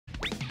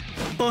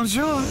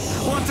Bonjour.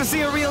 Want to see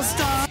a real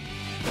star?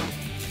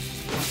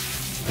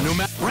 No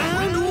matter.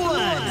 Round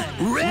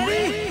one.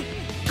 Ready?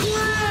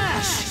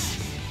 Clash!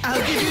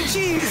 I'll give you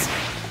cheese.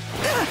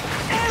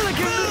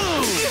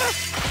 Elegant.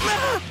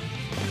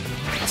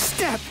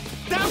 Step.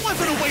 That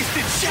wasn't a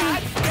wasted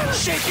shot.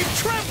 Shake and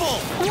tremble.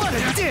 What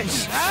a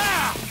dish.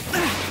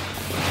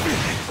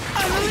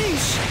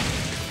 Unleash.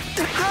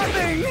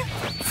 Hopping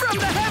from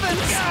the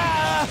heavens.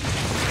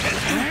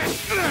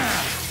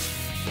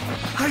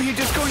 Are you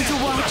just going to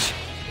watch?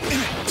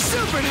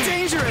 Super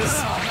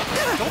dangerous.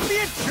 Don't be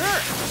a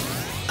jerk.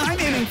 I'm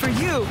aiming for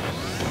you.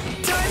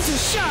 Time to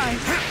shine.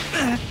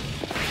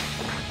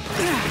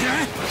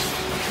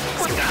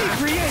 Be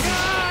creative.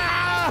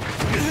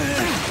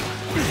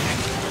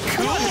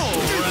 Cool,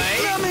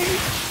 right? Yummy.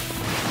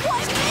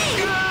 Why me?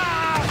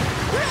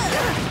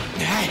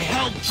 I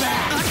held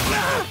back.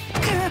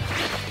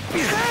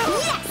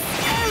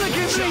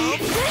 Elegantly.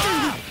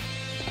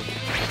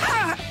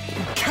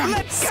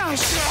 Let's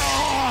gosh.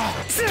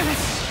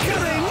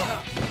 Killing.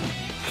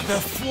 The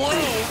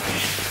flow.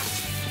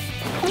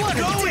 What a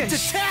Go into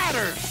dish.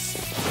 tatters.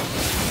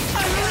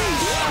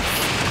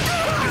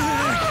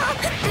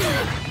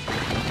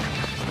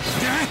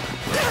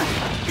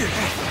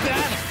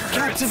 That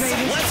hurts.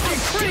 Captivated. Let's get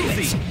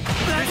crazy.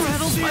 That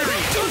rattles my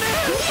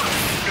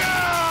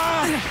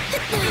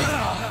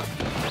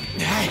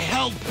I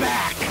held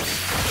back.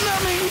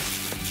 numbing.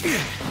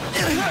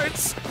 It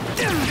hurts.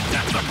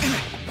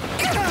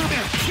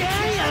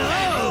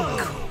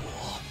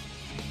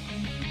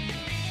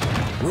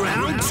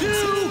 Round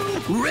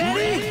two.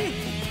 Ready?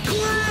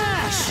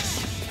 Clash.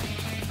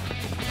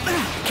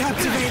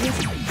 Captivated.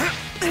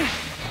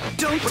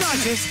 Don't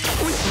dodge it.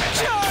 With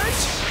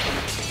charge.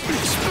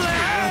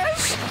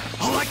 Splash.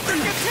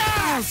 Electric attack.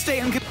 I'll stay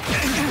in.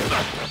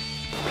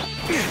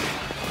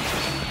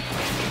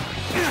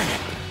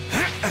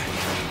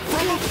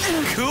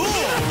 Cool,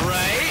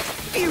 right?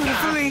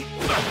 Beautifully.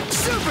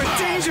 Super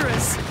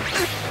dangerous.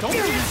 Don't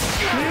get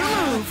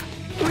Move.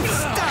 With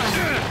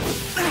style.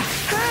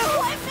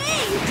 Why me?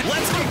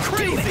 Let's get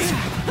crazy.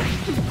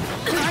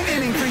 I'm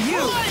aiming for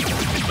you.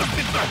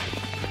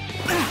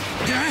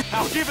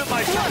 I'll give it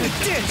my What a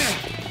best. dish.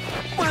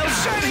 While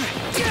shining.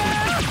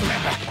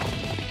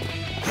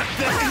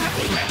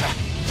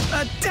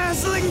 A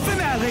dazzling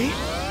finale.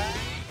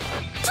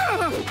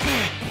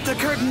 The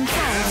curtain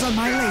falls on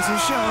my laser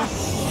show.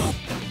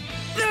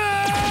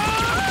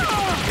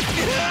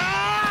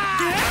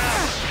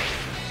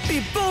 Be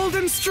bold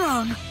and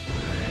strong.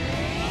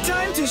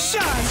 Time to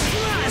shine.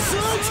 Class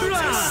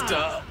Ultra.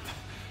 Stop.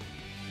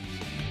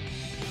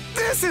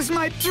 This is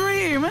my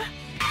dream.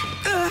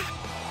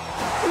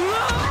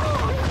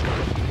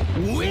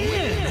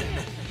 Win.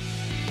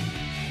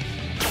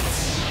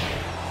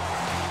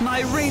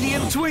 My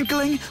radiant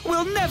twinkling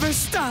will never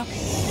stop.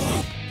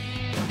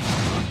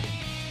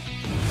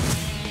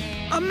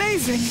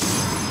 Amazing.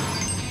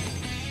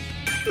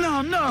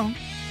 No, no.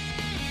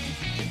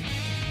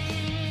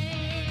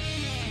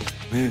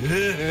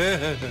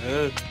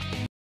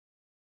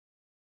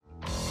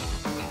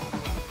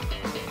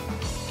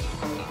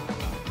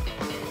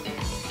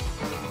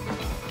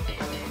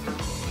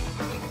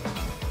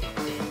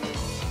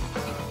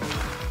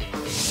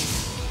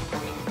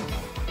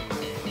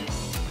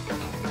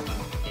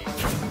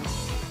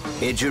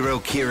 Ijiro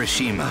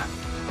Kirishima.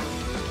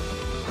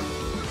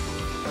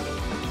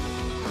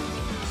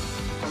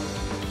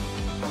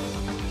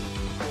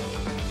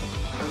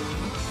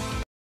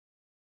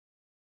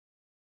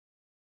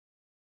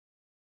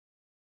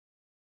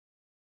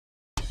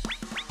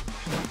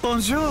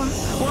 Bonjour.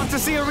 Want to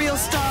see a real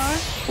star?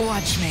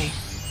 Watch me.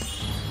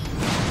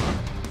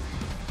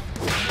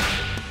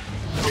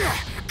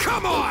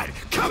 Come on!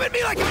 Come at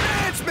me like a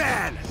man's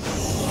man!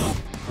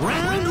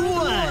 Round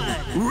one.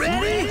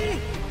 Ready?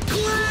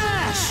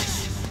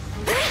 Clash!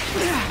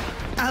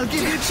 I'll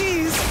give you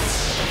cheese.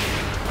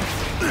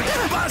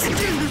 Busting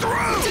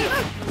through!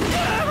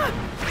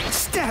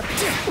 Step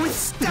with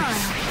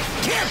style.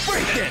 Can't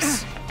break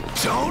this!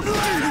 Don't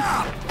let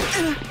up!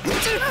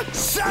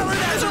 Solid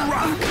as a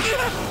rock!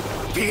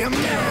 Be a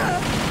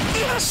man!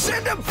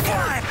 Send him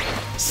flying!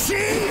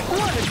 See?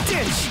 What a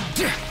dish.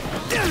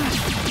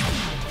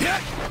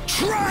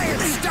 Try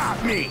and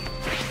stop me!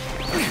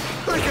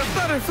 Like a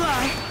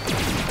butterfly.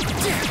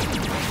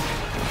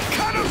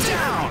 Cut him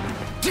down!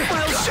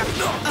 Well,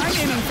 I'm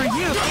aiming for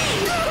you.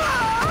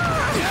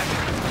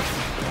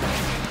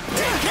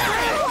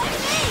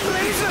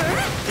 Laser.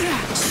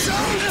 So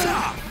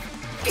tough!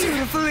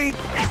 Beautifully.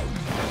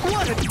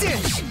 What a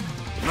dish.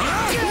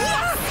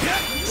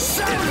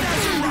 Solid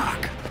as a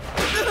rock!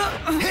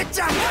 Hit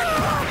the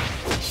head!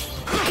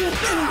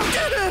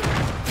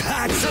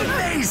 That's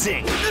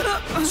amazing!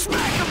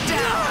 Smack him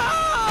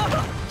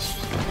down!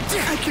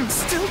 I can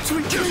still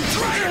tweak You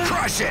try to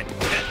crush it!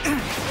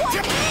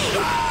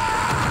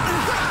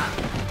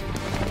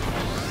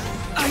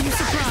 Are you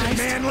surprised?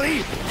 Manly!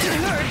 It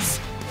hurts.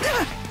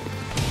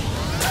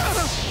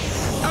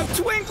 A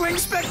twinkling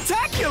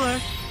spectacular.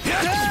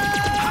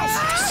 How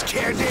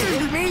scared they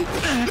hit me?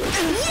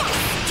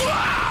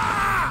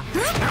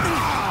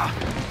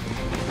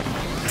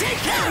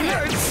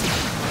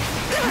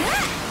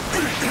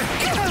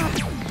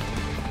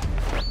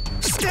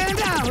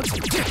 Stand out!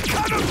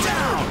 Cut him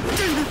down!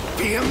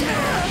 Be a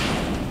man!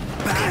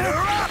 Batter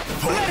up!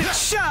 Let it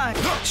shine!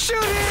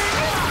 Shooting!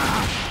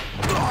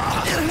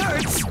 It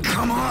hurts!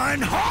 Come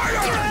on, harder!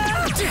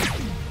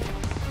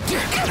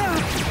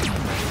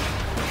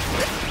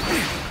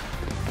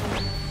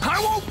 I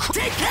won't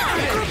take care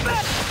of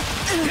it!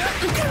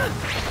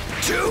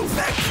 Two!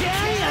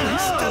 My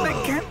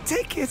stomach can't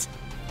take it.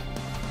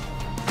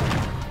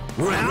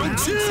 Round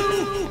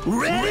two!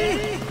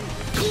 Ready?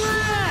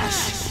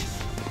 Clash!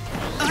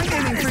 I'm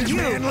aiming for you.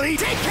 Manly!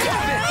 Take care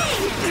of it!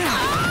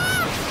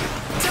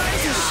 Time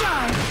to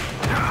shine.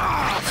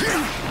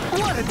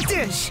 What a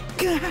dish!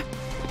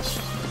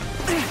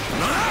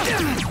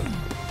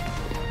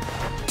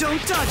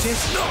 Don't dodge it.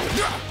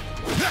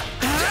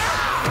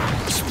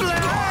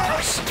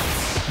 Splash!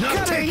 Not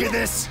Cutting. taking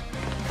this!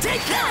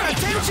 Take that!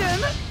 Attention!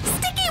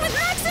 Sticky with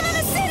maximum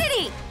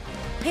acidity!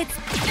 It's...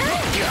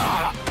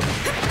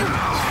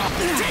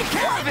 Take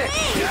care of it!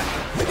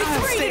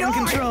 I'll stay in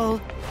control.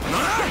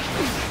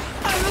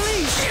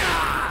 Unleash!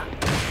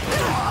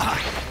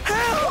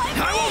 Help!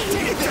 I won't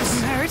take It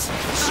doesn't hurt.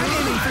 I'm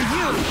aiming for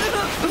you.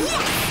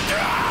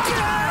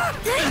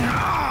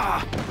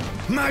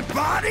 My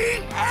body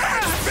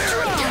and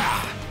spirit!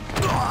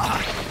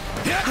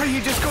 Are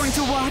you just going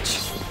to watch?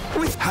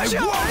 With I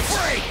charge? won't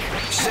break!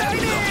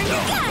 Shining!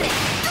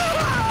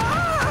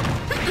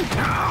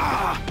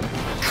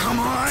 Come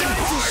on! Time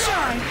to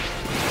shine!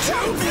 To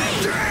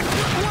victory!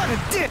 What a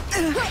dip!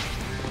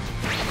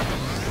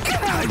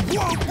 I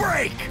won't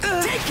break!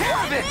 Take care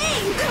of it!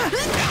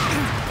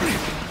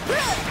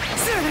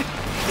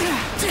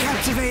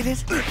 Captivated.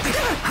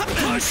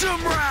 Push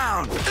him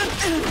round!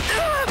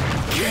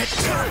 Get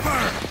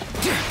tougher!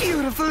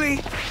 Beautifully.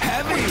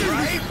 Heavy,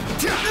 right?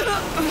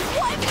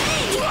 Why me?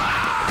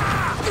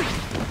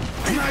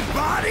 My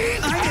body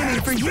I'm aiming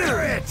and for you.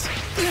 spirit!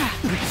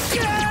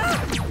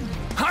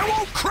 I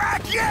won't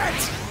crack yet!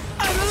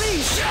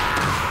 Unleash!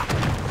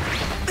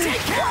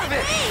 Take care of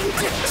it!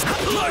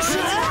 Push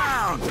him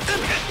around!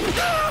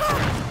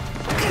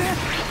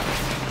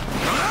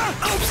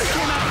 Oops, it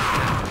came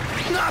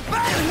out. Not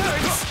bad!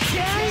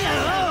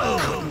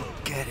 KO!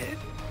 Get it?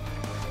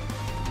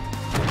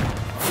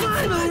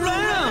 Final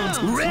round!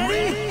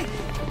 Ready?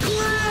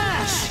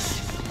 Clash!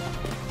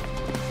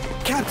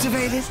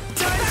 Captivated.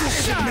 Time to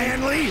shine.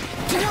 Manly!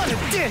 What a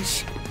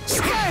dish!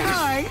 Sky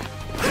high!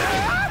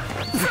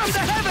 From the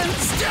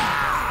heavens!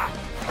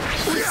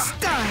 With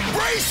style!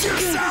 Brace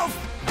yourself!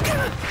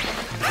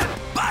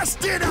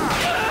 Bust it up!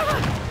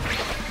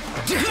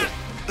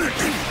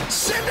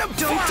 Send him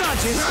Don't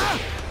dodge it!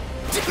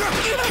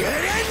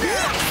 Get in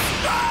there!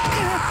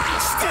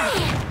 Stay!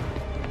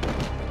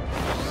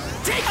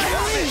 Take care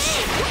of it!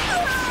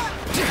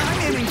 I'm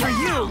aiming for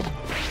you!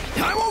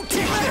 I won't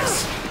take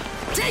this!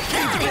 Take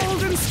care of it!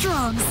 Bold and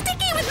strong!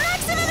 Sticky with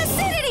maximum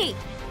acidity!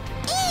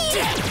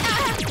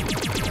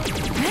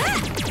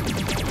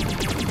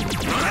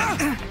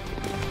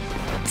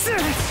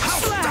 I'll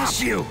Slash!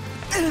 stop you!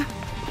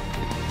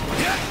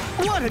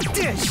 What a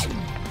dish!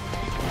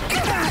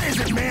 That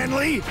isn't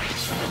manly!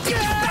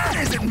 That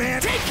isn't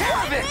man! Take care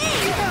of it!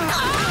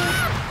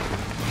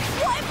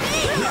 Why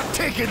me? Not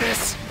taking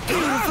this!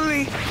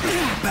 Beautifully!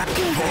 Back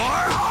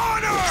for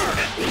honor!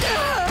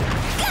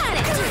 Got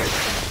it!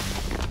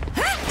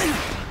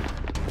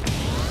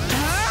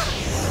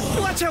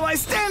 Watch how I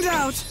stand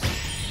out!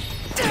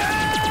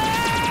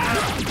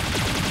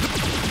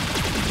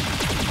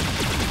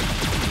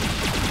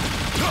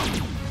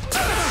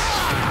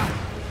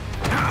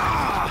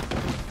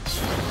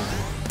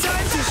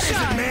 Time to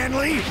shine!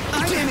 Manly!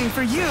 I'm aiming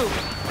for you!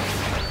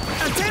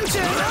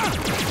 Attention!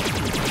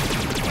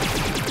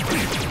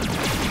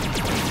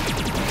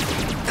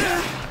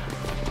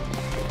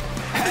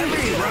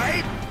 Heavy,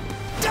 right?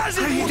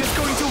 Doesn't Are you just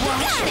going to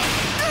watch?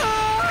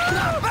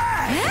 Not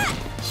bad!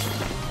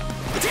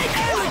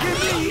 Look at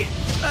me!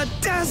 A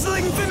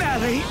dazzling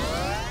finale!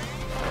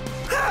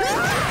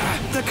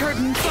 The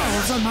curtain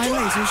falls on my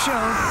laser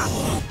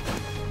show.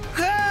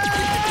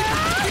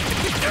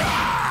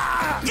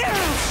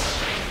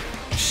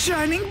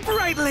 Shining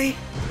brightly!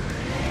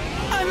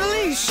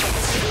 Unleash!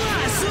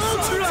 Class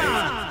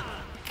Ultra!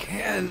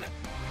 Can...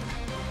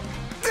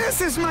 This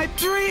is my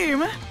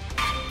dream!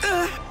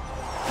 No!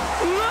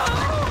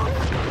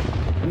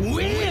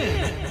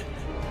 Win!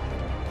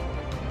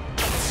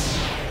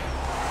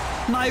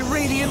 My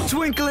radiant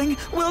twinkling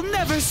will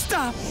never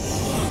stop!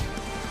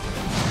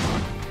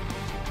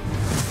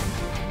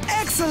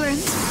 Excellent!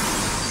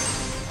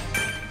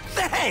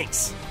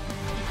 Thanks!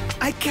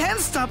 I can't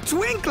stop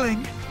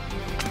twinkling!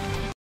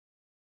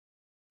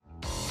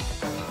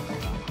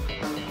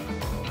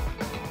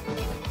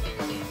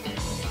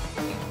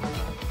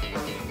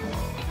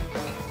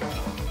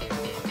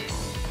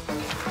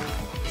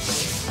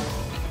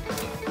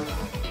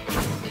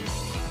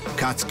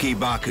 Katsuki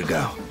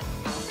Bakugo.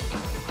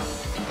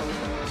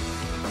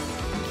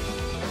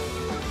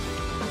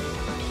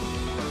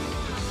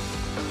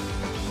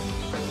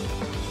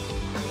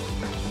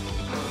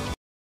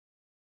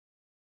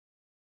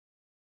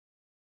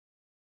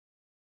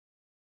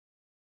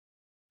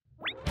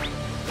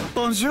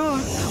 Bonjour.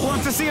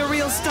 Want to see a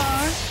real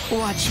star?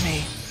 Watch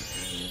me.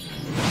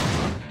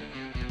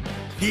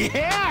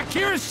 Yeah,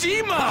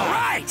 Kirishima! All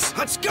right,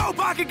 let's go,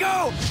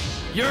 Bakugo!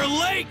 You're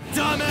late,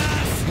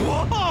 dumbass!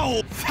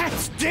 Whoa,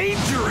 that's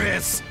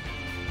dangerous!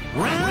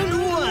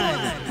 Round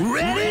one!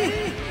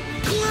 Ready?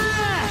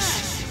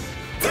 Clash!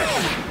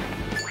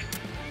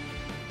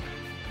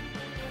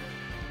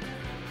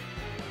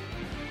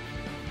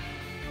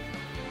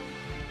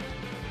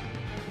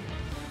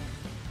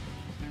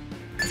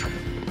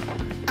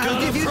 I'll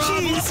give you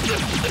cheese.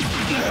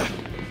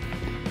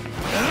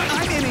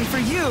 I'm aiming for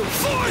you.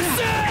 Force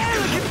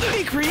it!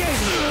 Be creative.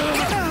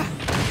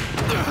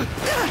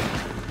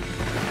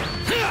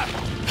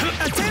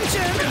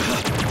 Attention!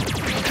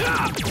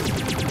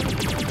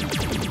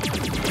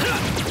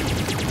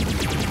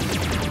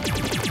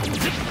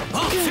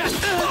 I'll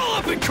just pull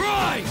up and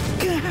cry!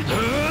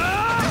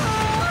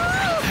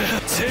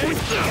 Take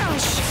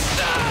Gosh!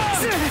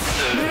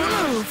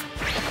 Move!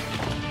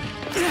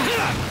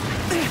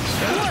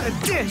 What a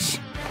dish!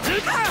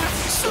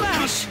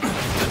 Slash!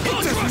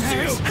 I'll trust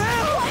you!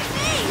 Help!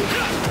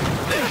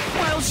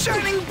 While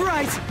shining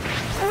bright,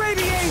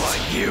 radiate! Why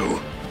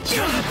you?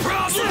 Got a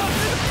problem?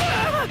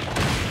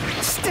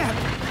 Step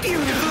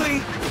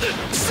beautifully!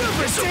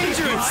 Super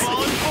dangerous!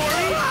 Falling for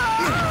it?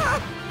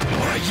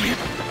 Why you?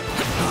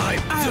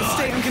 I'll I'm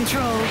stay done! in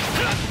control!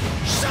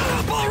 Shut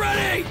up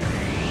already!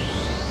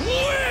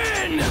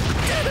 Win!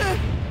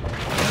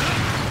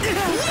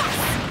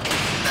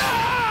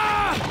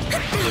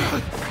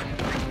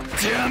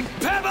 Damn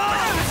pebble!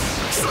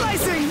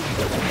 Slicing!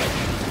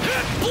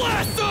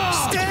 Blast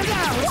off! Stand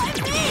out!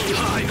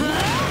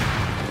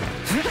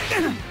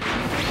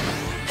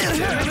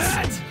 Damn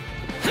it!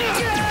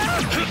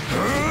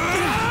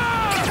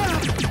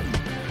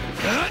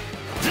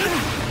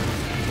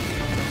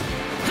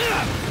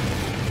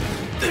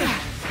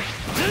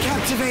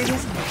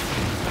 Captivated!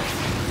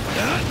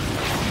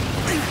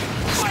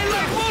 My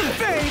leg won't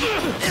fade!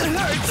 It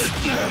hurts!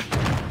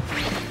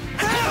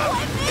 Help!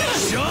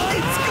 Shut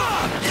It's up!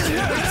 gone! It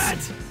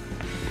hurts!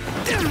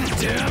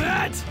 Damn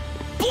it!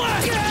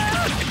 Blast!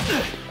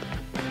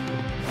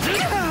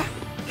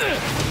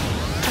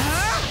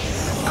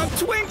 A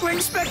twinkling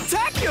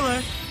spectacular!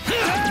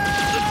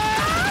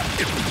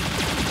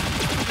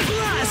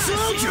 Blast You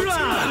Ultra!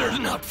 better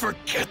not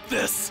forget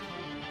this!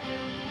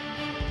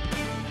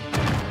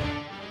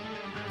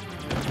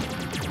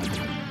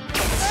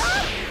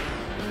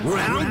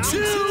 Round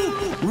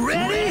two,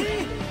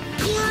 ready?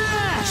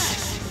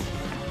 Clash!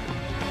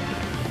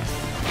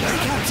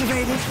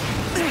 Captivated!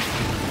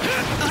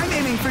 I'm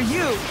aiming for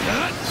you!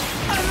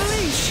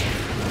 Unleash!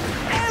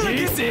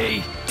 Elegant!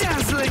 Easy!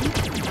 Dazzling!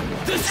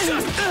 This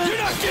just... You're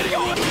not getting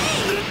away!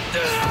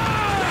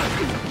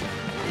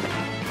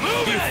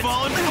 Move You it!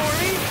 falling for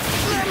me?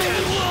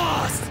 Get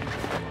lost!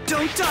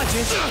 Don't dodge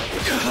it!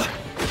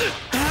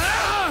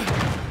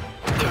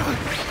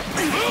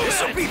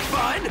 This'll be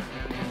fun!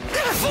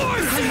 Are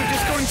you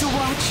just going to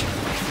watch?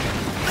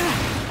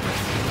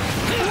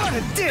 What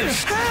a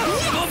dish! It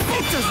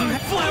doesn't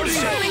have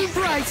shining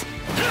bright!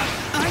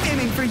 I'm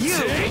aiming for you!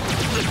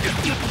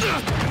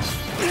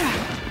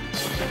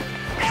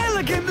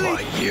 Elegantly!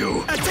 Why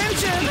you?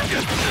 Attention!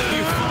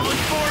 You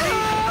falling for me?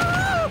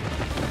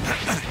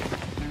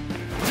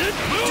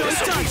 Don't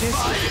dodge it!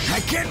 I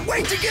can't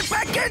wait to get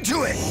back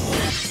into it!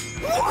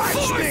 Watch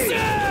Force me!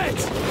 it!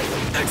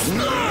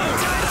 Explode!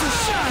 Time to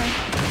shine!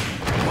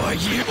 Why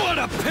you? What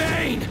a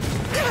pain!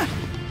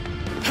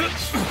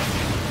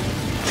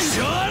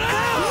 Shut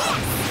up!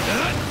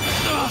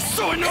 Oh,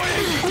 so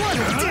annoying! What a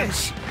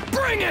dish!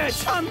 Bring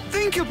it!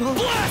 Unthinkable!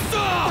 Blast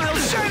off! While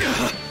shining!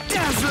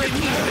 Dazzling!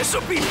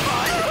 This'll be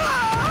fun!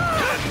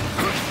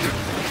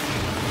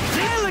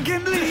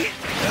 Elegantly!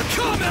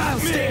 Come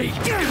at me!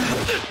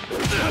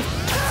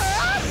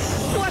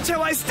 Watch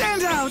how I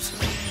stand out!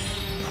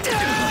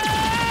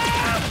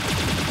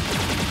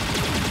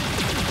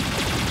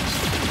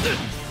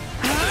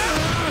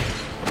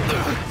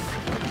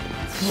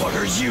 What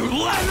are you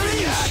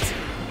laughing at?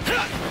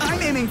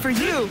 I'm aiming for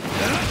you!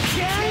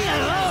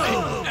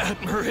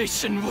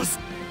 Admiration was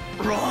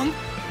wrong?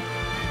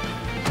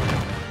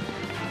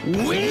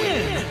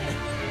 Win!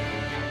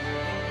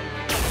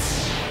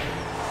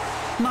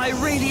 My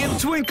radiant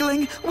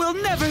twinkling will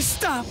never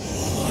stop!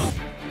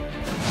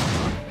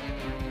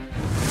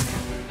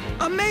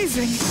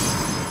 Amazing!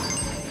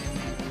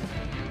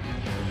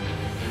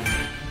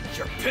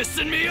 You're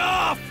pissing me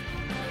off!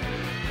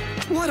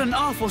 What an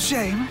awful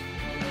shame!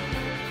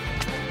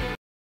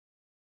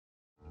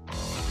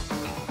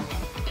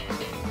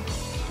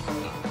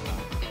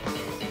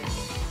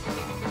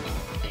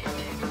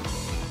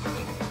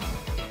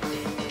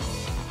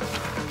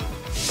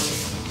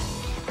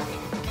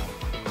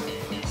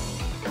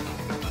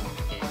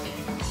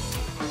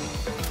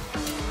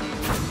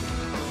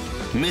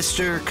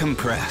 Mr.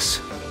 Compress.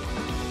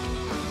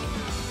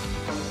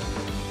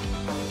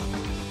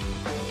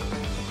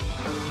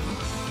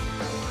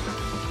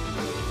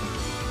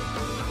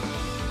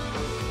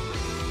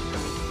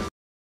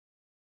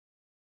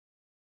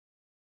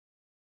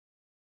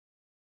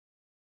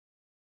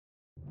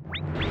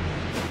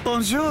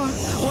 Bonjour.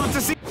 Want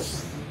to see?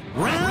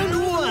 Round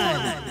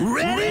one.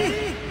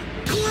 Ready?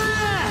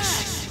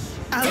 Clash!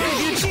 I'll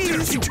give you cheese.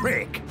 Dirty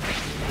trick.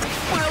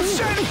 Well,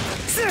 shining.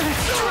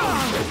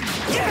 Strong.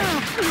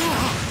 Yeah.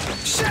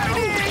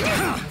 Shining.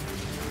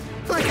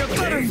 Like a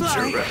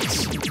butterfly.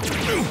 Dangerous.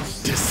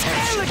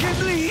 Deception.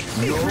 Elegantly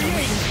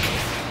created.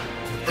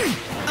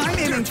 I'm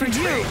aiming for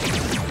you.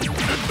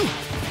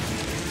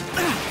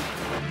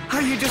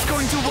 Are you just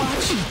going to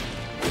watch?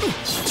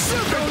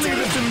 Don't leave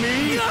it to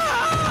me.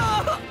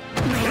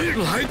 Not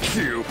like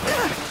you.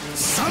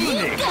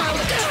 Summoning.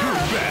 Too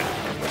bad.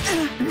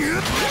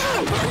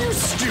 Are you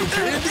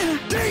stupid?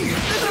 Dang it.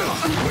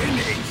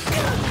 Winning.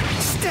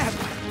 Step.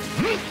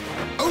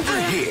 Over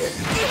here.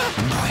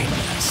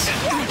 Mindless.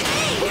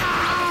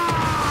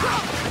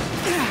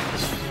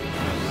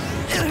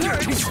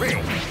 Dirty trick.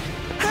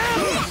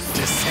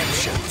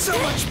 Deception. So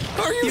much.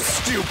 Are you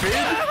stupid?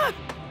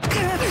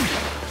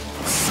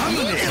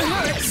 Summoning.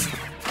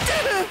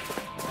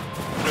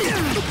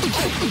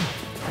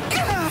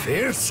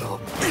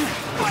 Fearsome.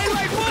 My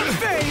life won't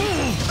fade.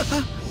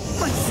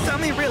 My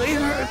stomach really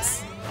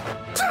hurts.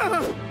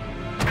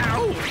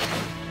 Ow!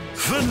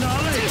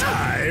 Finale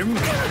time!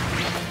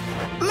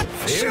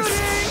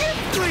 Shooting!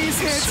 Please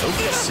hit. So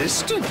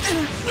persistent.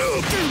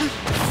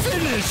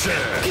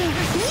 Finisher!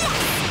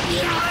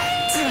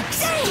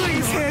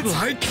 Please hit.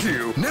 Like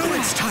you. Now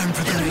it's time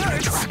for the main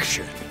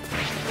attraction.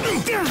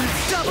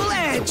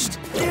 Double-edged.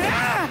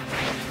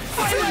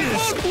 My life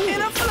won't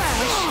in a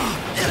flash.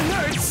 It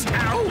hurts.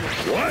 Ow!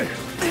 What?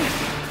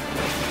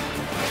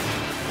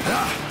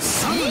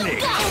 Summoning!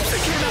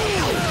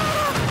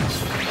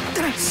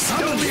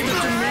 Don't leave it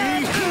to me!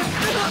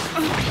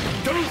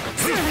 Don't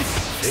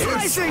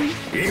Slicing.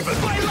 even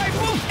My life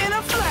won't in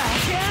a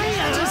flash.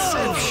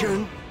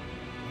 deception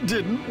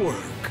didn't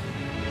work.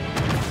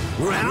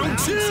 Round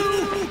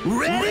two!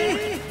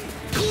 Ready?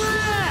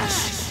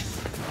 Clash!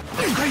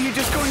 Are you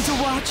just going to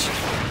watch?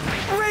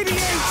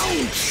 Radiate.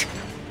 Ouch!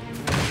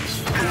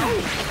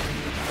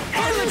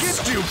 Elegant!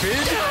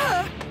 Stupid!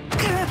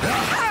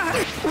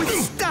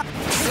 Stop.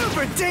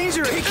 Super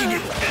dangerous. Taking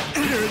it!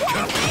 Here it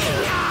comes!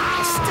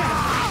 Step.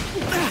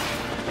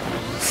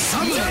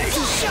 Summoning!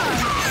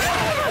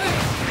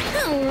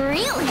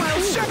 Really?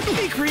 Well, sharp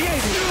be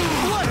creative.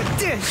 What a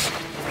dish.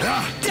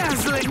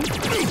 Dazzling.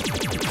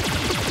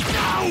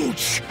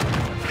 Ouch!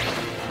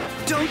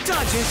 Don't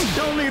dodge it.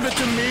 Don't leave it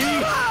to me!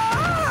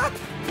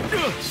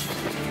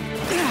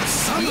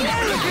 Summoning!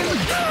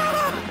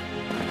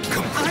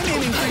 I'm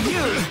aiming for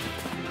you.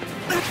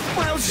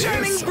 While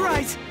shining Yes.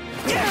 bright.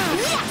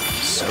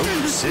 So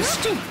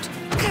persistent!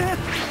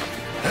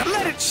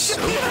 Let it So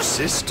shine.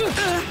 persistent!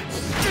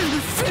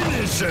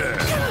 Finisher!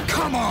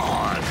 Come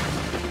on!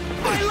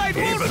 My life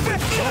Even won't with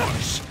fit.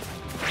 force!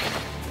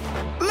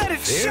 Let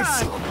it shine.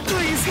 Fearsome.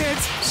 Please hit.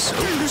 So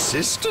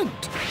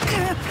persistent!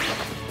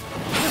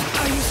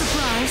 Are you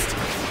surprised?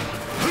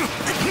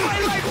 My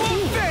light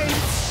won't fade.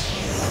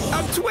 A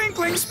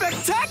twinkling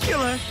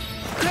spectacular.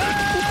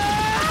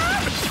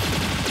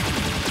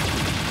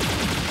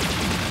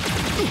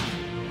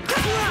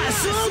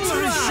 Class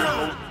Ultra!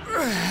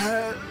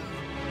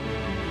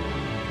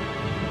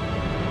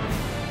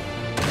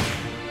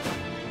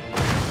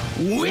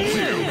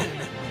 Win!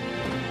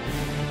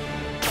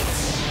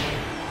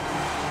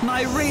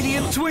 My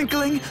radiant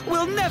twinkling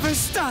will never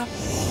stop.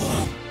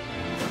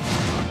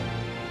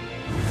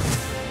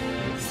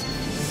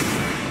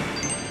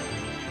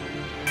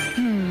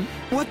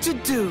 What to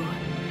do?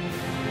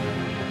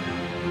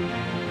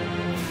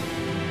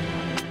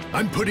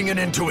 I'm putting an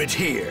end to it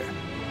here.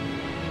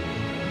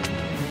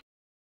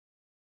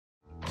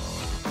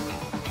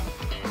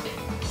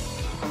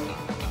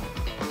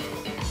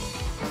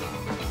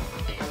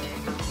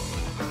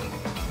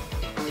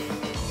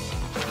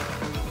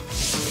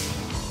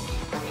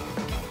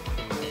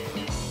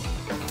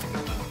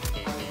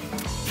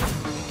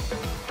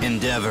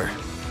 Endeavor.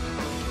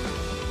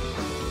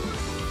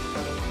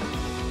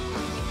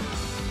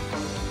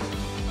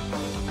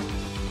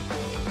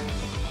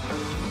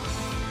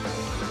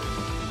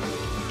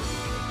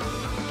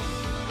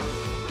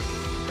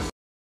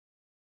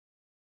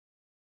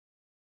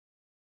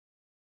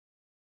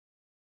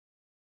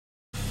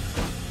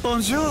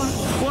 Bonjour.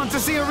 Want to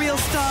see a real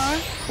star?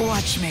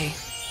 Watch me.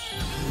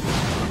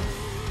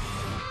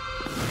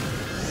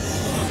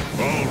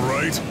 All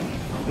right,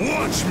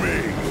 watch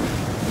me!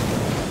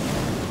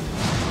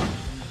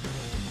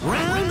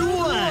 Round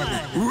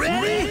one!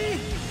 Ready?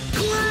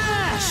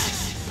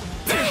 Clash!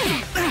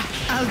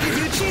 I'll give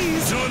you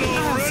cheese. Done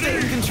I'll stay in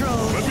already? control.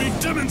 Let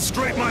me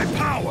demonstrate my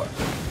power!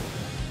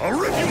 I'll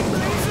rip you!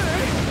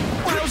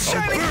 While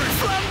shining burn.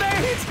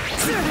 flambéed.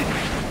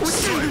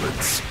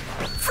 Silence!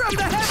 From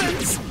the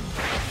heavens.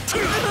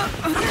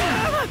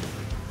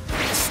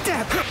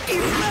 Step.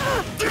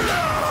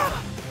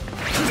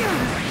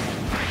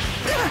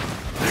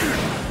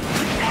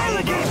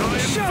 Elegant I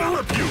show.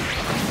 envelop you!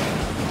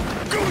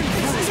 Going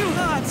It's through! too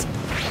hot.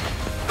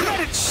 Let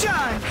it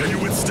shine. Can you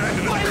withstand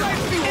it? My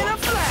life in a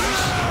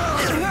flash.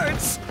 It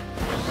hurts.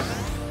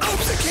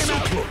 Oops, it came So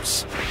out.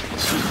 close!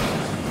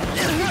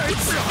 It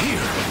hurts.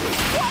 Here!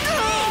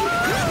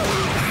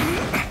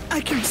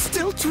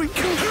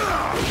 twinkle.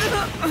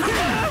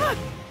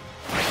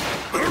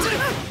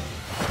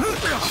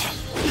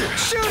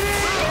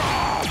 Shooting!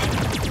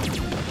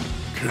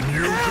 Can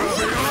you go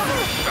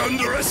beyond?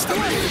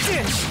 Underestimate!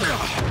 Dish!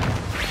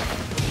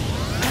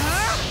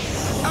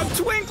 A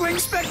twinkling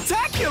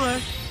spectacular!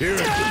 Here.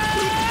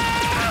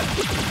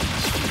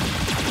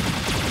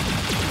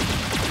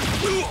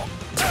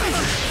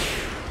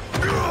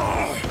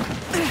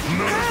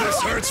 None of this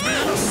hurts me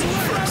in the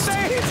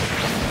slightest!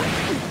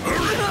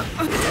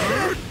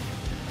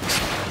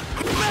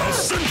 I'll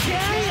send you.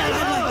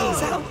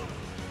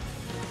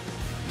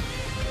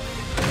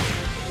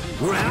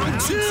 Round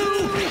 2!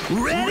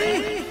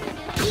 Ready?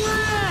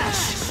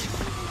 Clash!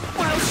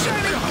 While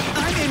shining,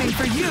 I'm aiming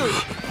for you!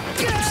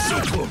 So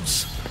close!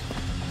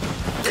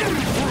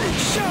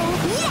 Show!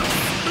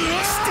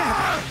 Step!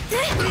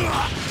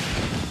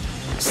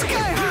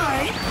 Sky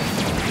high!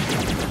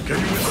 Can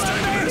you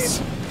withstand this?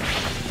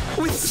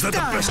 With Is that the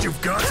best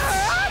you've got?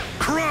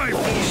 Cry for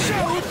me!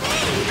 Show!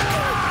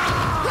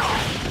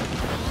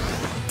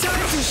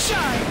 Time to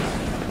shine!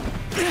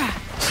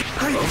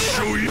 I'll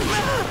show you!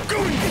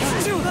 Going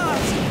It's too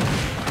hot!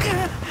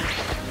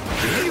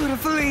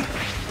 Beautifully!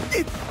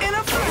 It's in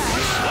a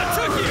flash! What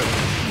took you?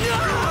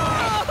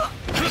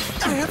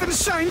 I haven't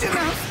shined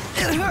enough!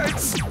 It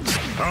hurts!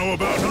 How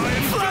about I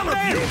envelop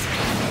you?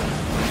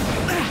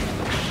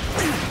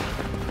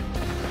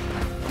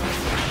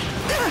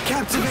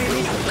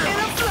 Captivating! In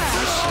a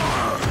flash!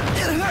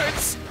 It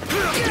hurts!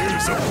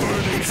 Here's a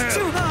burning It's hell.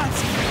 too hot!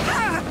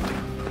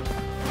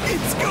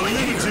 It's going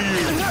leave it to you.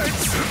 It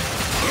hurts!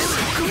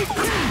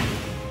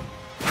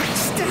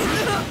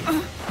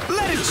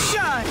 Let it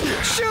shine!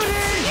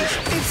 Shooting!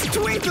 It's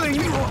twinkling!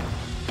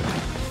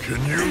 Can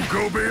you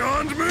go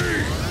beyond me?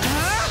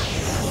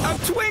 A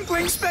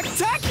twinkling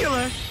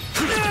spectacular!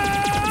 Bring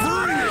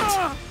it!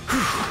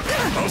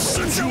 I'll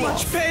send So you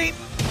much off! pain!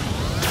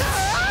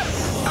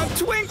 A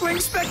twinkling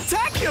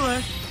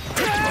spectacular!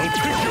 I'll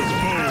pick your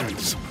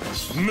bones!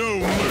 No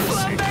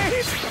mercy! Flambé!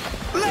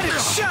 Let it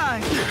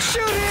shine!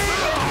 Shooting!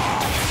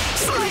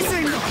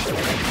 Slicing!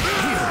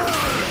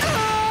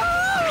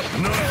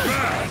 Not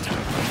bad!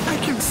 I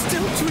can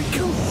still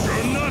twinkle!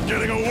 You're not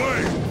getting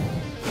away!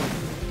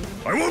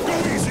 I won't go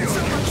easy So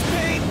on you! much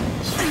pain!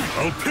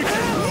 I'll pick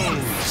your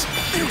bones!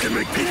 You can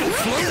make people It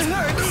float!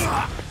 hurts!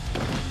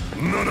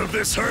 None of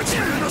this hurts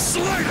me in the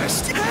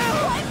slightest!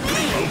 I'll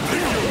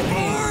pick your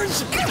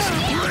bones!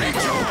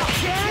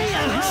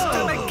 My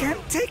stomach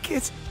can't take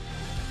it!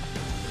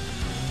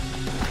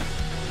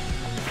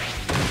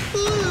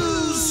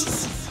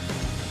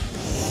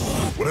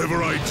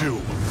 Whatever I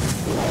do,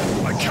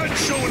 I can't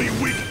show any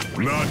weak.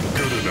 Not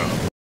good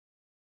enough.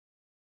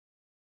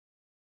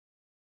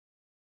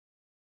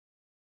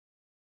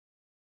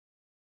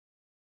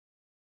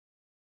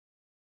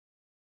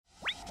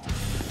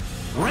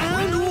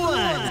 Round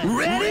 1!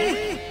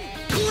 Ready?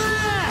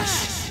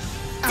 Clash!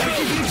 I'll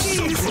give you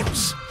So cheese!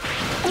 close.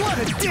 What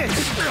a dish!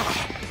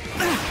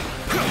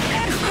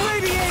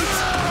 Radiate!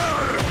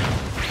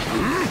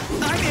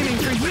 I'm aiming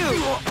for you!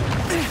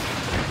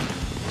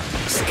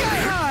 Sky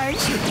high!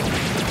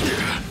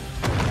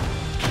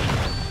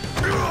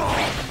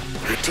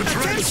 To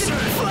Attention,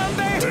 transcend.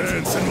 Flambé!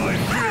 Dance in my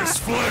fierce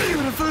flame.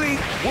 Beautifully!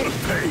 What a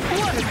pain.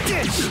 What a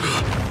dish!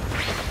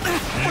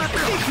 What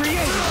be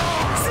creative!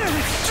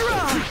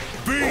 Strong!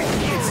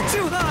 It's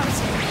too hot!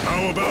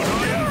 How about I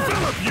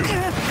envelop you?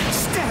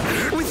 Step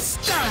with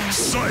style!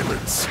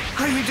 Silence.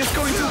 Are you just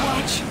going to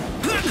watch?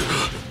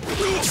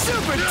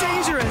 Super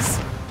dangerous!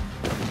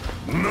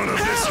 None of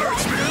this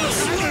hurts me in the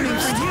I'm aiming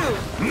for slightest. you!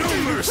 No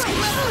mercy.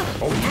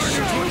 I'll burn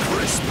you to a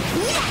crisp.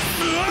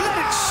 Let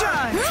it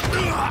shine!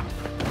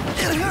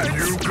 It hurts!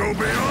 You go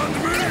beyond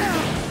me.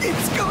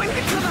 It's going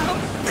to come out!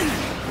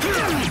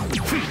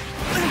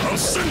 I'll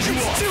send you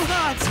off. Too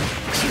hot!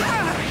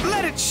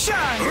 Let it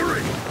shine!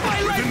 Hurry. My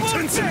With life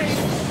won't intensity. save!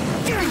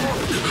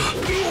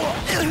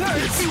 It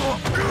hurts!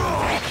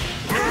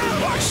 Burn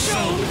my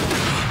soul.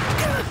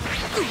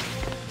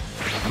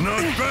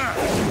 Not bad.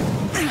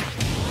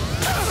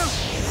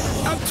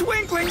 A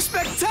twinkling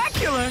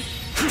spectacular!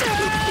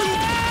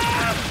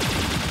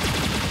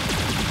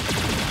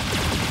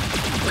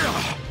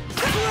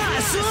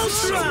 Class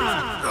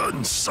Ultra!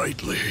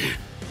 Unsightly.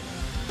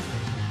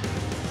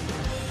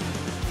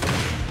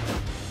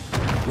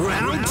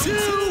 Round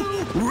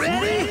 2!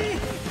 Ready?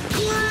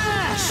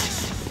 Clash!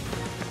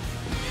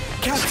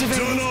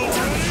 Captivating! Done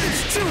already?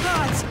 It's too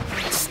hot!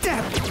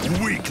 Step!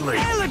 Weakling.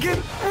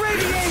 Elegant!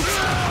 Radiate!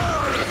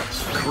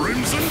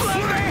 Crimson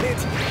flame. Flame!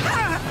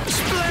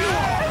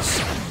 Splash!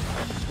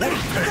 What a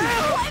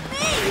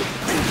pain.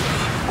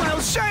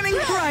 While shining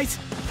bright!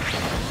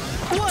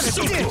 What a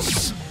So dish!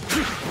 close.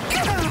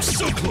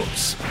 So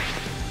close.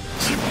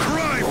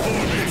 Cry for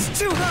me. It's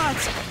too hot!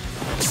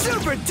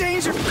 Super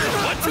danger!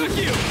 What took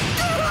you?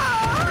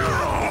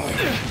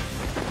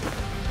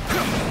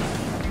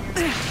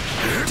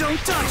 Don't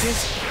touch it!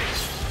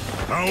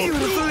 How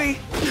Beautifully!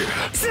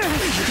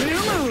 New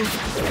move!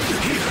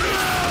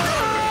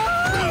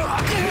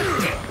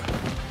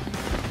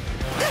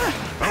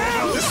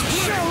 about this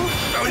Show!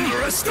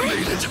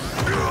 Underestimated!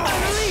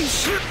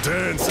 Unleash!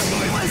 Dance in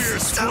my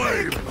fierce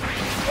flame!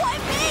 Why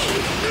me?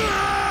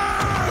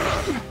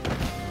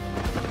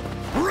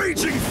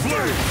 Raging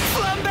flame!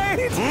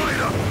 Flambe! Light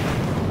up!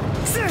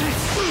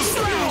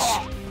 Slash!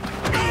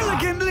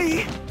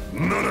 Elegantly!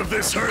 None of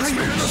this hurts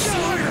me in the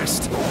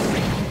slightest!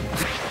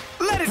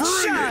 Let it Bring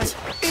shine! it!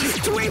 It's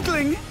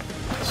twinkling!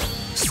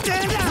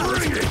 Stand out!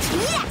 Bring it!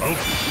 I'll I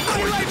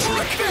quite like the more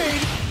trick!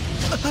 fade!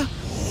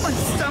 My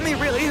stomach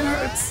really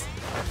hurts!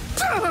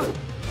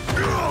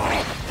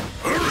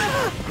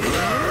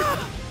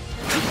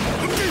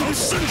 I'll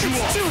send you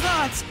off! Too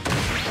hot!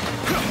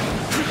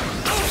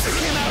 Oh, it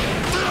came out!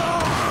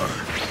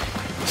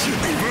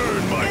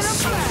 Burn my In a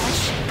soul!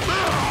 flash!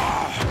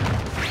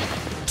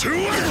 To It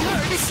it!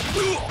 hurts!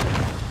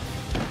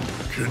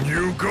 Can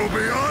you go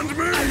beyond Are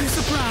me? you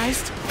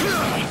surprised?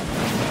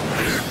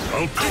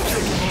 I'll pick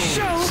your bones!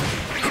 Show!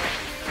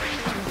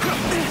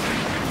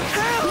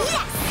 Help!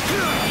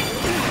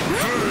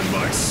 Burn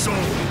my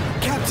soul!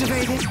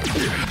 Captivated!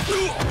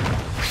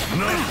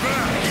 Not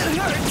bad! It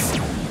hurts!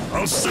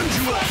 I'll send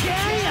you off!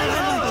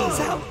 It's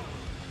out!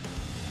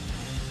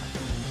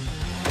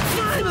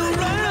 Final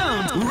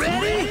round!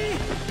 Ready?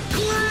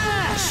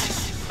 Clash!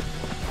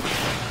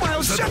 Well,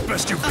 Is that the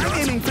best you've I'm got?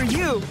 aiming for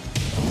you!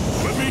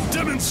 Let me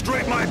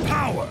demonstrate my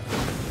power!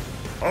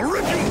 I'll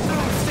rip you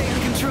apart! Stay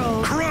in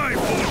control! Cry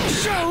for me!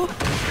 Show!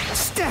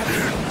 Step!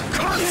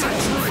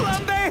 Concentrate!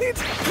 Flambade!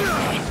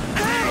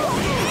 Hey!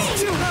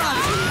 It's too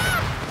hot!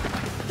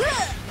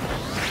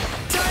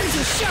 Time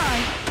to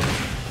shine!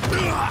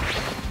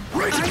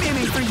 Raging! I'm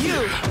aiming for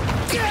you!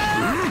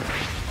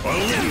 I'll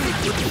leave it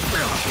with you!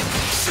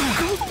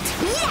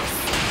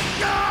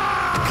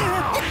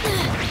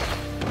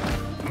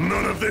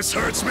 None of this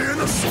hurts me in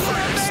the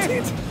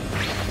slightest!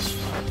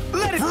 Flambade!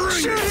 Let it Bring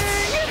shooting!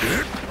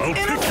 it! I'll In a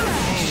pick your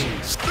flash.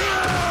 bones!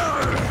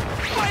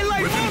 My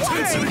life With won't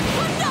intensity!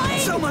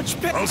 fade! So much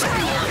I'll better!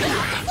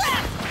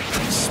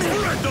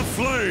 spread the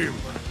flame!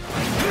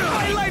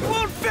 My light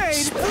won't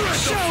fade! Spread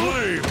the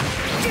flame!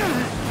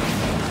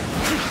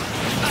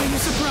 Are you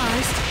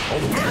surprised? I'll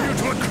burn you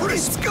to a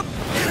crisp! It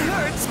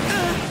hurts!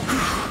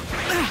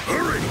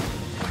 Hurry!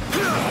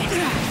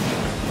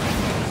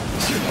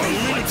 I'll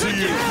leave it to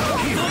you!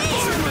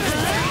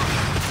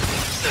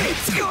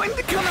 It's going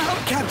to come out!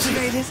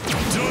 Captivated!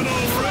 Done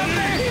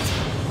already?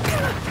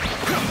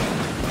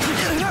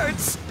 It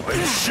hurts!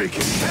 I'm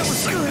shaking! That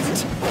was good!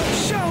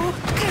 Show!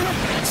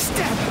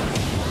 Step!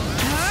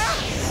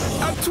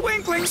 Huh? A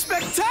twinkling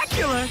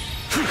spectacular!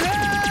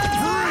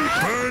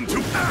 Burn to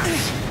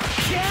ash!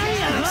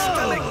 My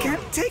stomach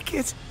can't take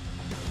it!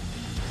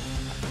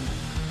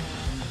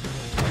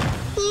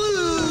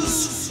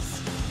 Lose!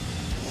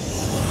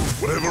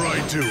 Whatever I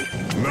do,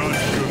 not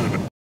good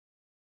enough.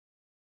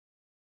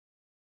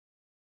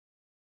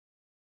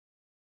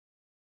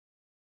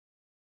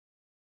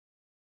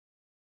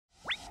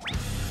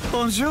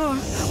 Bonjour!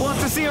 Want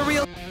to see a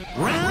real...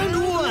 Round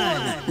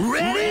one!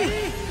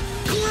 Ready?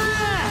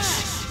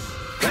 Clash!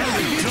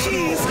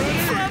 Cheese!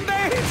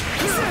 Flambé!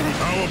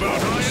 How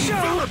about I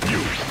envelop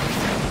you?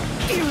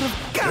 You've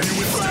got Can you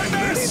withstand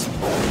this?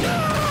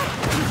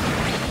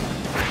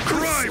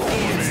 Cry for me!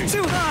 It's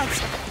too hot!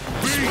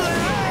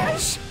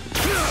 Splash!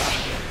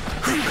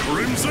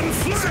 Crimson So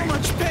flame!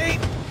 much pain!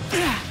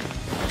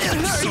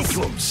 It So hurts!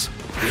 close!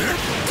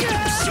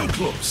 So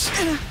close!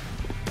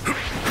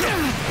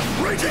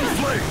 Raging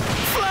flame! How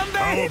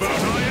Flambé! about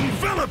I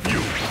envelop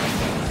you?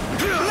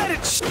 Let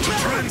it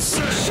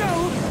Transcend! show!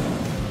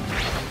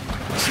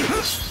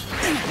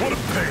 What a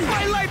pain!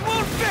 My light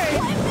won't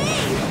fade!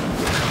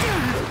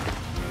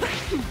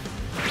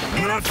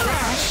 In a Not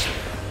flash!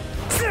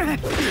 It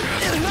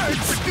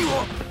hurts!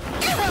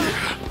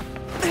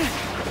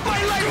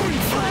 My light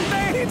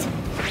flambé!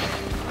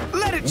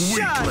 Let it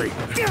Weakly.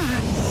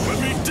 shine! Let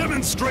me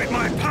demonstrate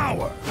my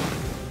power!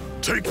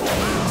 Take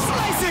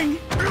Slicing!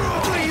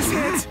 Please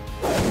hit!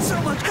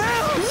 So much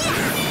help!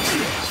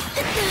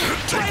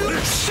 My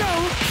lips show!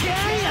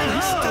 My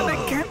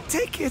stomach can't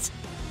take it!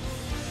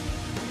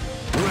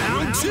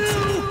 Round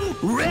two!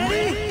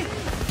 Ready?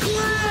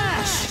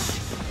 Clash! Is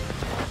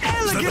that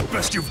Elegant! the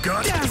best you've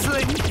got?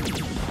 Dazzling!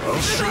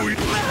 I'll show you.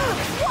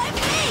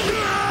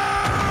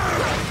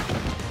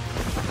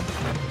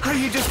 Are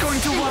you just going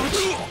to watch?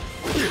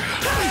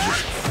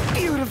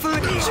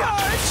 Beautifully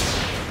charged!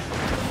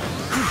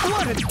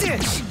 What a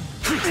dish!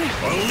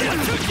 I'll leave it.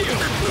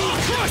 I'll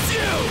crush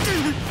you!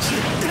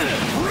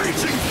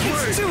 Raging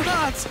It's flame! too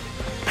hot!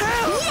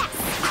 Help!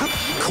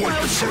 Quite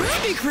Well, the sure,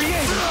 trick! be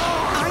creative!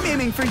 I'm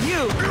aiming for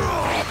you!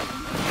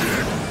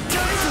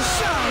 Time to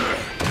shine!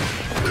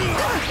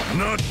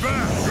 Not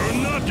bad! You're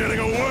not getting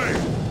away!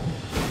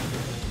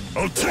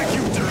 I'll take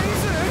you down!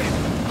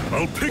 Razor!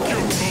 I'll pick your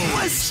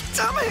My bones!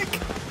 stomach!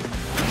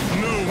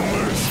 No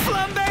mercy!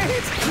 Flambé!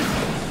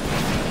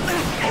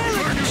 I'll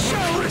burn you to a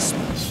crisp!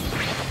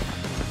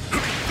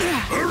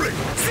 Hurry!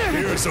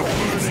 Here's a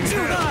burning Too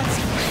hell! hot!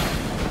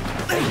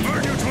 I'll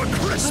burn you to a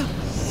crisp!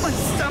 My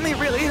stomach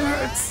really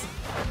hurts!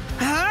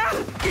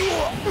 Huh?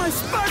 My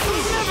spark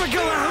will never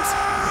go out!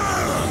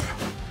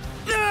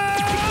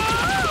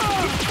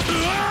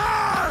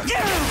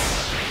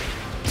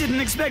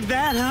 Didn't expect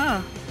that,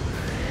 huh?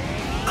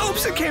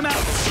 Oops, it came out.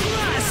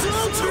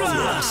 Blast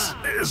Ultra!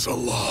 Is a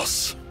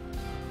loss.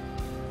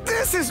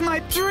 This is my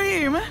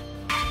dream! No!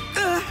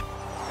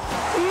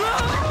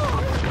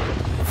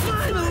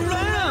 Final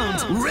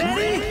round!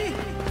 Ready?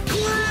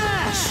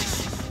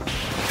 Clash!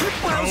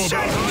 Well,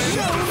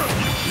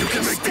 You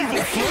can make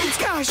people float?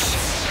 Gosh!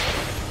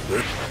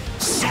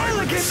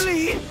 Silence!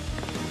 Elegantly!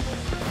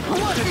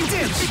 What a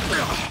ditch!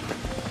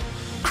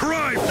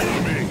 Cry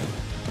for me!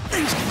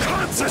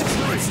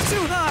 Concentrate!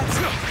 Too hot!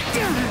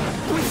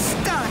 With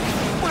stuck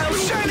while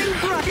shining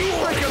bright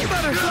like a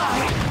butterfly!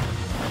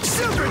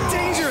 Super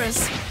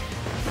dangerous!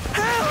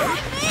 Help!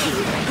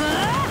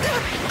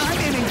 I'm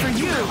aiming for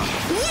you!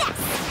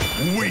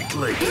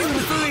 Weakly!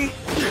 Beautifully!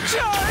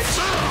 Charge!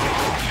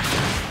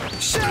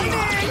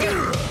 Shining!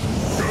 You're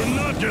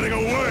not getting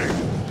away!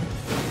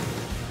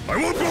 I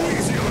won't go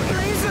easy on you!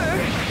 Laser!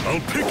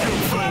 I'll pick your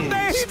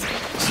Flambait! bones!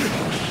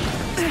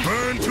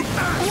 Burn to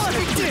ash! What a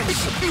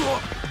dish!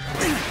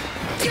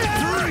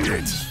 Bring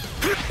it!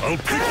 I'll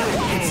pick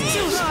your It's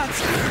too bones! hot!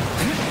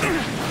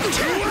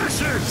 To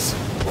ashes!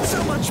 So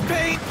much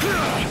pain!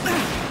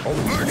 I'll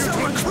burn you So to a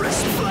much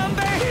crisp!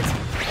 flambait!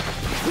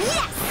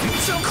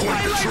 So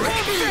Quite the twilight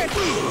trick.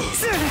 won't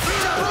fit!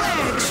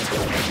 Double-edged!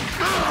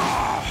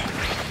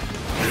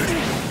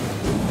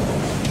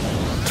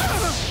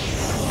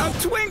 A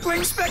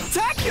twinkling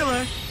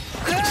spectacular!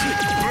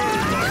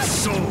 Burn my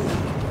soul!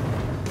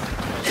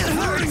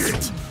 Bring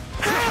it!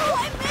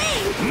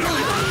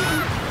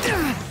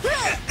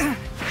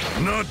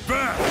 Not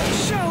bad!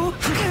 Show!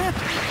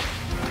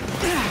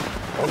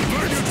 I'll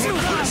burn you to Too a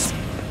hot! crisp!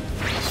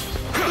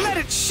 Let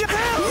it show!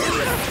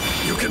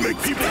 You can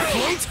make people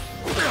float?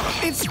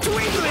 It's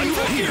twinkling!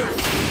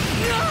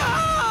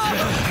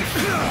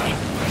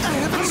 I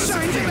have a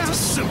shiny mouse!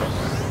 Simple.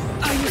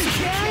 Are you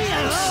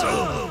kidding?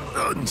 So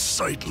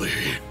unsightly.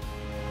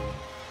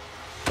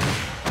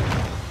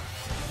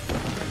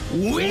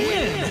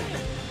 Win!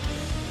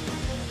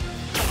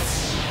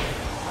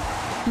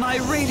 My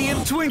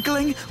radiant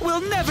twinkling will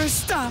never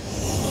stop!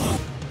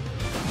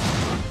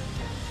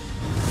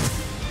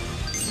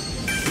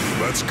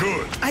 That's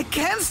good. I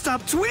can't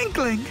stop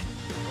twinkling!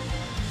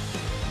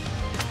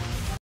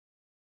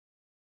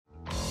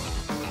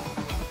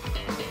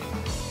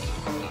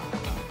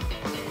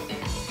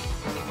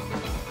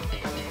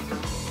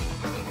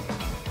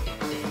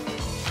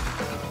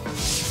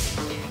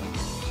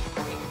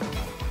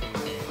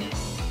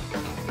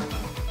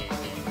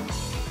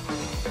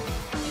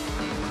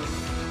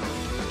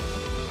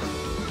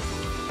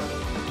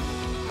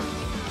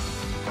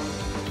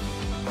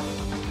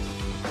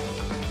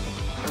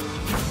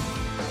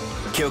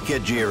 Kill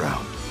Kid Jiro.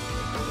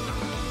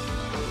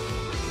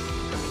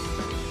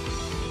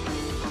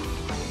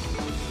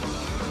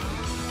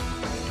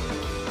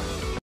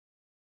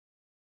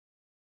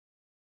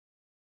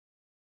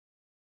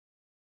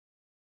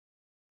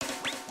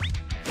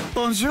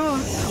 Bonjour!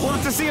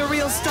 Want to see a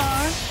real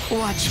star?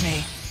 Watch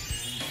me.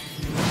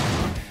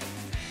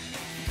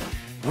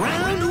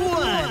 Round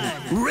one!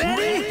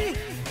 Ready?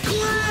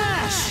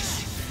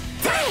 Clash!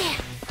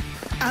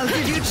 I'll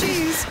give you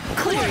cheese!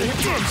 Clear What a the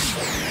dish!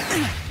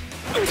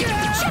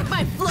 Check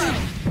my flow!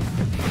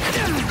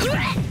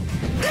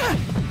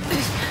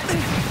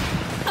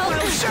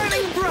 Well,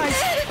 shining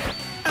bright!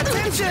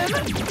 Attention!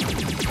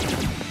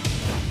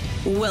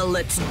 Well,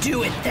 let's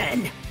do it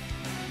then!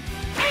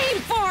 Aim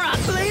for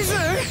us!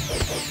 Laser!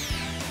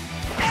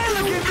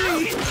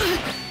 Elegantly!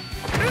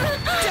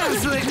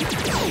 Dazzling!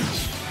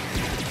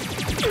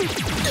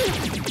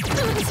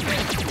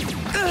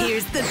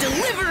 Here's the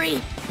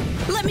delivery!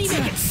 Let me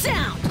make it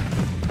sound!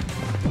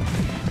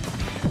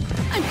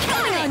 I'm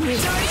counting on you!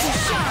 Time to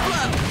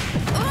shine!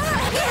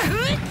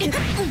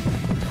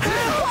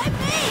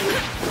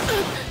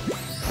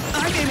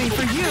 I'm aiming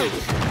for you!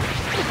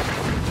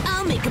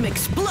 I'll make him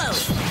explode!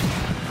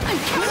 I'm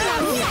counting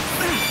on you!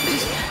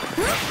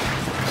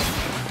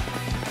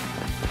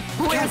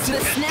 Where's the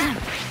snap?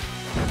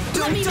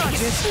 Let me touch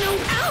make it. No,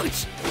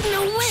 ouch!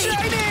 No way!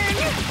 Shining!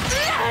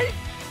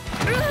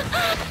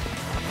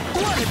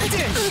 What a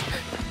dish!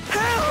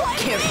 Help!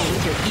 Careful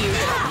with your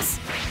ears!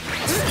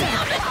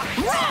 Stab it!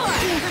 Roar!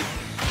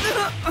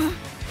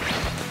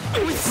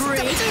 Break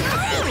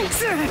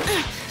through!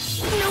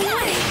 No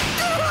way!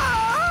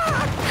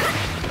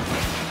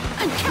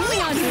 I'm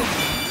counting on you!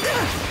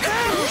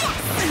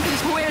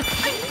 Where?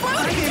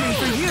 I'm aiming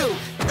for you!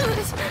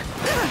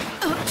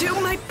 I'll do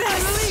my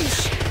best!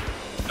 Unleash!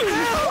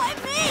 What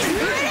me?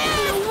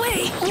 No way!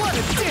 What a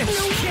dish!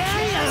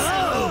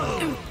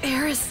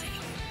 Embarrassing.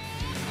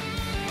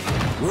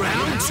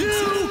 Round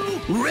two!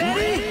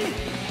 Ready?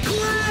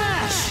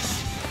 Clash!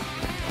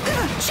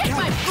 Check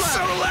my So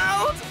flow!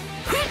 loud!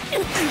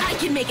 I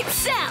can make it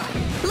sound!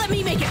 Let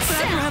me make it That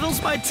sound!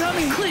 rattles my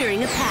tummy!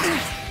 Clearing a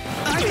path.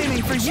 I'm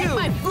aiming for you!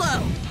 My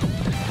flow!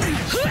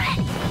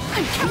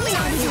 I'm counting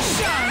on you!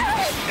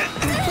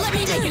 Let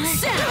me make it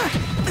sound!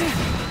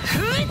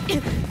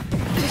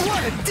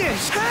 What a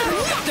dish!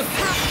 The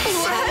path. So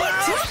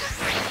loud!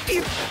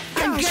 You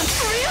I'm gosh. just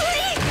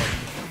really?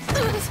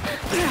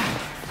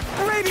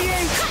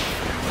 Radiate!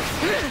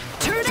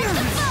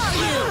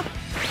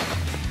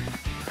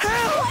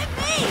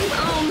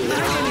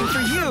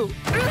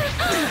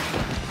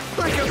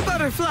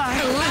 butterfly.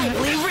 A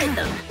lively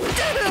rhythm.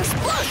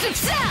 Explosive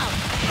sound.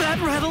 That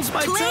rattles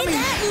my Play tummy.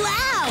 that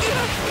loud.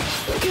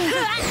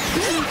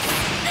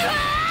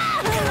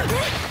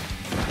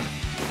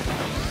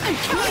 I'm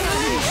counting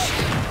on you.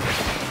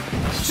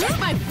 Check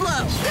my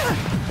flow.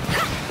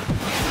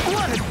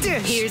 What a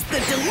dish. Here's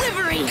the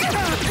delivery.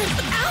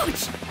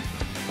 Ouch.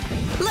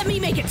 Let me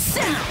make it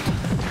sound.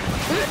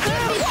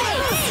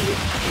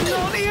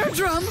 No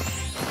eardrum.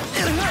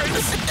 It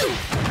hurts.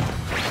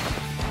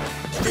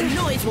 The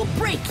noise will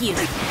break you. It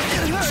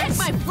hurts. Check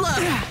my flow.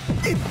 I'm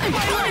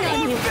My counting light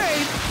on you. won't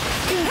fade.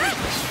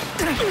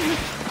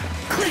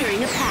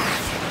 Clearing a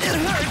path. It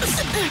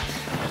hurts.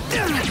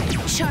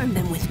 Charm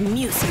them with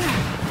music.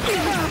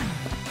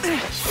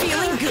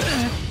 Feeling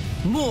good.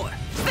 More.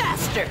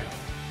 Faster.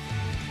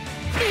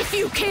 If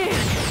you can.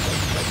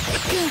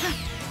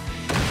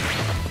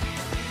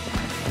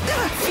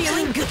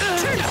 Feeling good.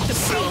 Turn up the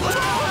beat.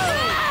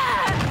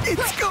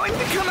 It's going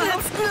to come out.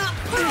 Let's not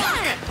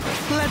run.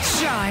 Let's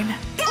shine.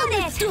 Got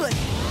it. Good.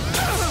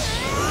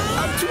 A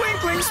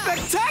twinkling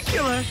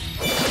spectacular.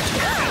 I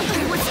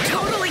was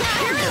totally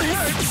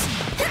careless.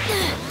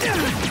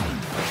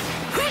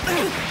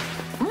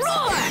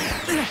 Roar.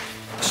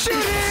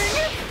 Shooting.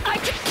 I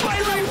can My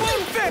light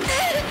won't fade.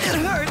 It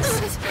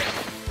hurts.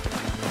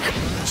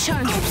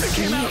 charm them with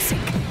came out. music.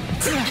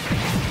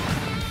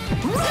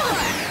 Roar.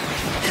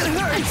 It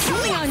hurts.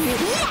 Counting on you.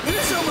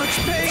 So much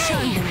pain.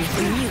 Charm them with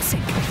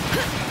music.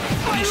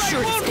 My Be light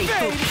sure to won't stay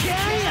fade. focused.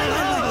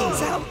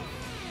 It's out.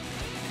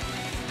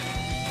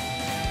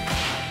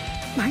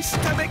 My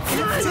stomach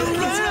flies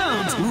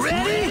around.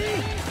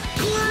 Ready?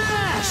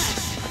 Clash!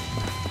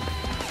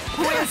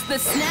 Where's the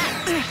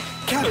snap?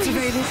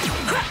 Captivated.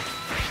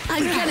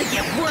 I'm gonna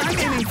get I'm worked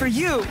aiming up. for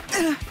you.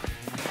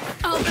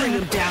 I'll bring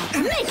him down.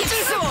 Make it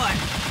soar.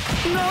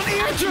 No I can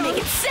eardrum. make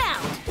it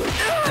sound.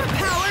 The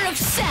power of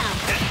sound.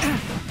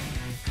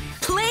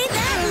 Play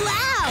that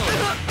loud.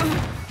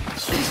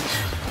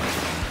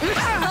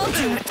 I'll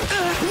do it.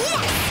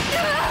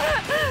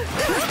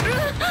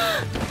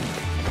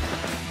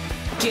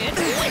 Get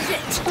with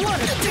it. What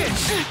a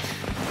dish.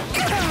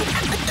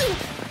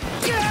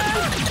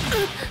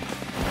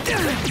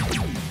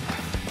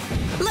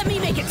 Let me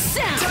make it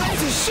sound. Time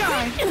to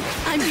shine.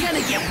 I'm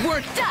gonna get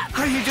worked up.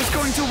 Are you just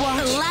going to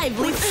watch?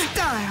 Lively. With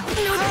style.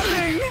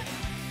 Hopping.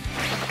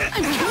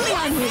 I'm counting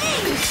on you.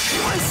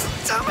 My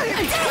stomach.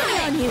 I'm counting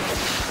on you.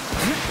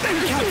 I'm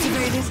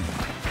captivated.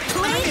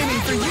 Play I'm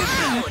aiming for that you.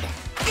 loud.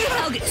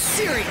 I'll get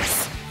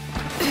serious.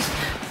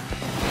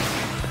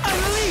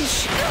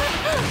 Unleash.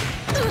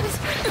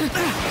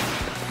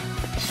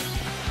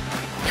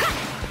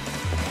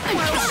 I'm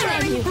While counting on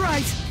shining you.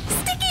 bright.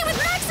 Sticky with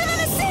maximum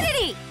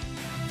acidity.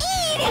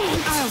 Eat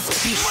it. I'll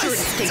Be sure to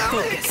stay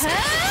focused.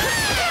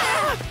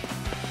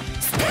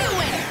 Stay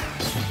aware.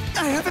 I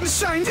haven't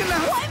shined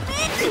enough.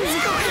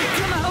 It's going to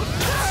come out.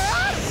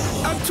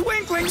 A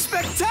twinkling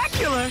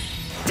spectacular.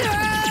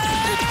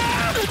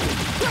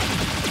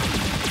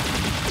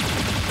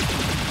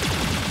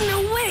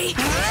 No way.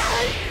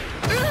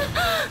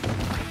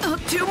 I'll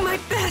do my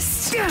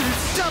best.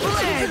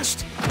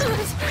 Double-edged.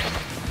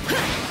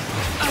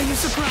 Are you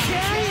surprised?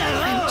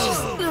 I'm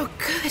just no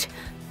good.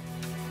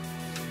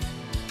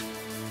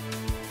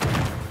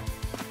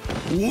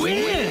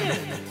 Win!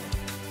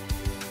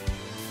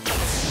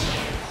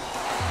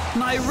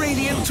 My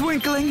radiant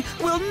twinkling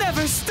will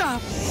never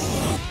stop.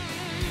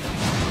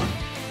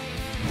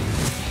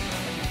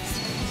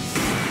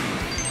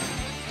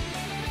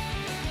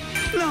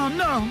 No,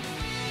 no.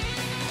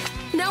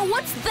 Now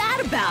what's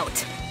that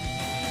about?